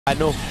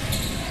Ano?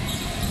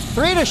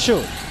 3 to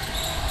shoot.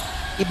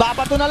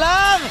 Ibabato na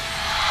lang.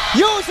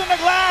 Using the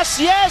glass.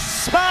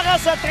 Yes!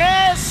 Para sa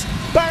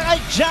 3. Para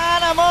kay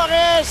John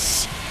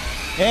Amores.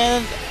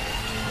 And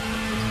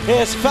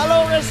his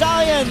fellow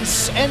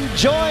Resilients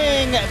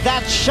enjoying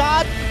that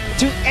shot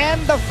to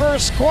end the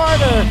first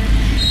quarter.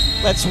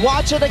 Let's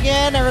watch it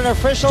again. And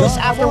officials,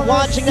 after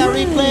watching that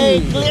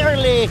replay,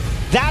 clearly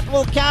that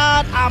will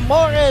count.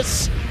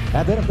 Amores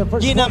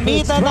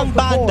ginamitan ng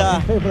banda,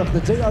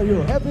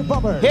 JRU heavy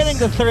bombers, hitting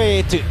the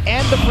 3 to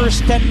end the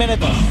first 10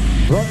 minutes.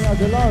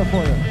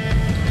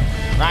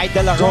 Right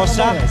de la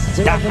Rosa,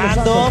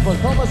 Dahando.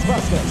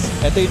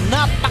 Ito yung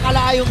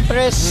napakalayong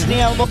tres ni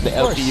Almok. The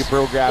LPU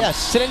program.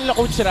 Yes. Sila nila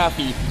Coach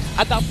Rafi,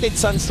 adopted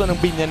sons to ng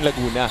Binyan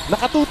Laguna.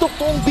 Nakatutok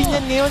po ang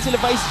Binyan ngayon, sila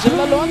Vice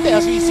General Lonte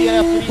as we see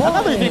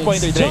another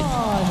 3-pointer Dre.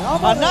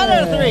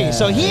 Another 3.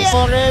 So he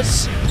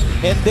Amores,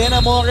 and then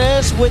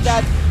Amores with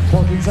that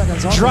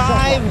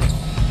drive.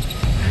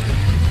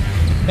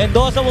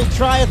 Mendoza will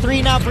try a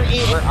 3 now for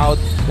 8. We're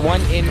out 1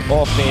 in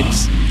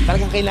offense.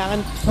 Talagang kailangan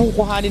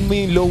kukuhanin mo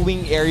yung low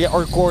wing area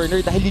or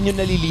corner dahil yun yung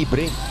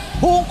nalilibre.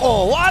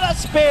 Jungco, what a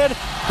spin!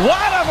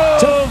 What a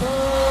move!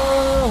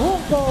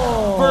 Jungco!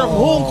 For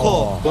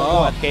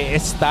Jungco. At kay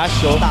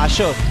Estacio.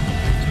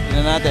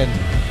 Tingnan natin.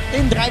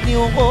 Yung drive ni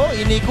Jungco,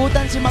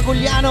 inikutan si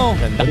Maguliano.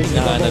 Ganda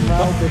kinahanan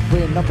pa.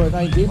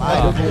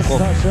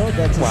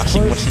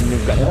 Washing machine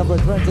yung galaw.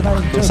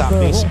 Yung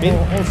saking spin.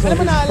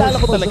 Alam mo, naalala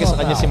ko talaga sa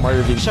kanya si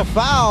Marvin. Siya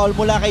foul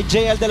mula kay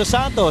JL De Los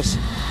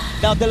Santos.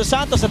 Now De Los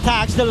Santos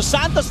attacks. De Los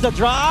Santos the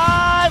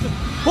drive.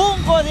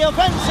 Jungco the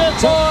offensive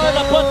for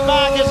the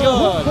putback is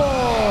good.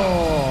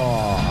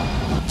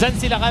 Diyan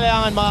sila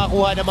kailangan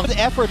makakuha ng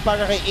mga Effort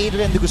para kay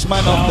Adrian De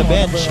Guzman off the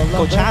bench.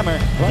 Coach Hammer.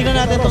 Tingnan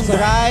natin itong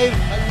drive.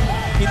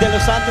 Ni De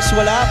Los Santos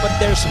wala, but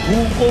there's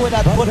Jungco with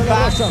that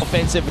putback.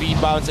 Offensive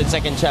rebounds and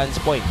second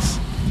chance points.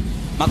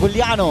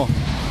 Maguliano.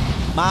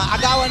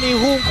 Maagawan ni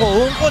Jungco.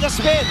 Jungco the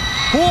spin.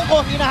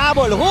 Jungco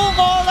hinahabol. Jungco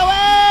all the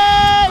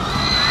way!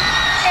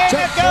 And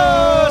it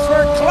goes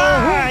for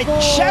Clyde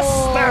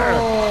Chester.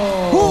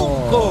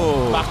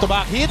 Jungco.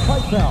 Back-to-back hit.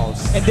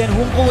 And then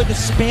Jungco with the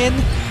spin.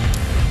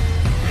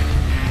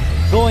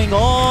 Going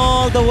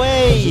all the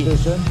way.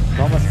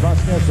 Thomas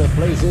Vasquez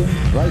replacing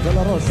right de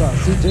la Rosa,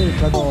 CJ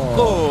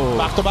Jungco.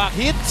 Back-to-back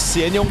hits.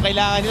 Yan yung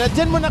kailangan nila.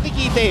 Diyan mo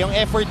nakikita yung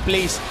effort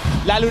plays.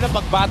 Lalo na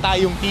pagbata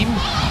yung team.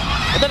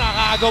 Ito,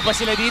 nakakaagaw pa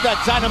sila dito.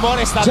 At John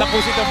Amores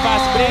tatapusin itong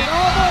fast break.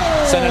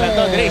 Sana lang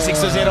to, Dre.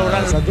 6-0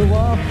 runs.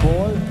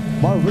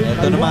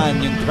 Ito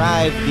naman yung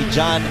drive ni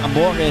John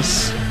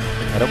Amores.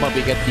 Pero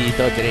mabigat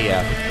dito, Dre.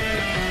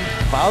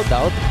 Fouled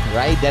out,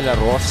 Ray De La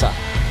Rosa.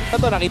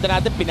 Ito, nakita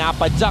natin,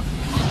 pinapadjak.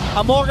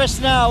 Amores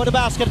now with the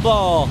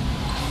basketball.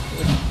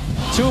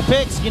 2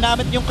 picks,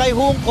 ginamit yung kay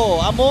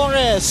Jungco.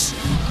 Amores,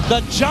 the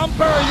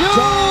jumper,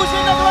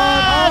 using the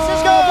glass,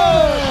 is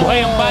good!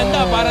 Buhay ang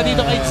banda para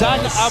dito kay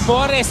John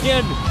Amores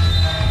yan.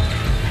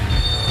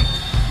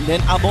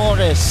 Then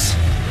Amores.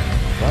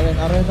 Ryan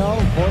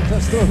Arenal,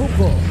 Fortress to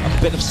Jungco. A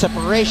bit of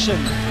separation,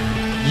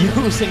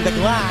 using the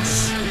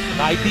glass.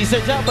 Kahit di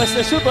sa dyan,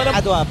 basta shoot.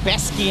 Adwa,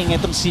 pesking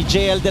itong si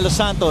JL De Los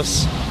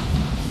Santos.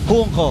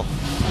 Jungco.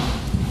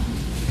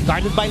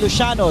 Guarded by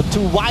Luciano,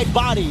 2 wide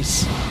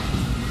bodies.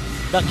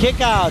 The kick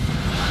out.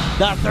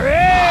 The 3!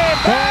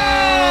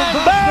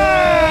 Bang!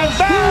 Bang!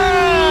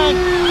 Bang!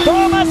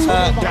 Thomas!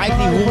 Drive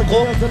ni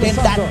Jungco. Then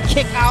that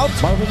kick out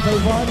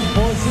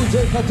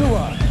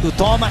to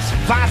Thomas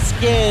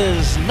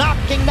Vasquez.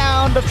 Knocking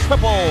down the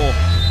triple.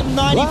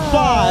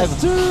 95.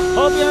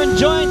 Hope you're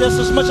enjoying this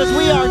as much as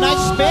we are. Nice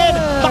spin.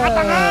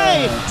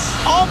 Makatangay.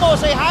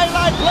 Almost a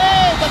highlight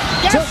play. But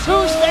guess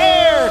who's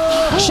there?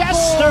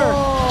 Chester.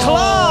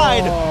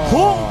 Clyde.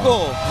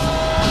 Jungco.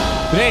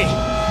 Dre,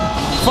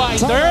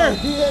 fighter!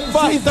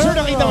 Fighter!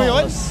 Nakita mo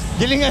yun?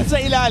 Gilingan sa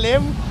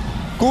ilalim.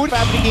 Cool.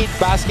 Fabricate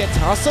baskets,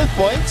 hustle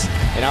points.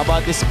 And how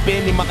about this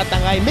spin ni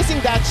Makatangay?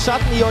 Missing that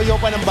shot ni Yoyo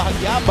pa ng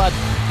bahagya. But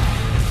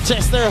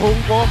Chester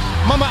Jungco,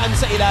 mamaan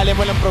sa ilalim,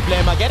 walang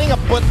problema. Getting a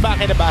putback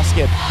in the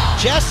basket.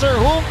 Chester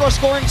Jungco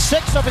scoring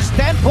 6 of his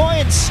 10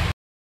 points.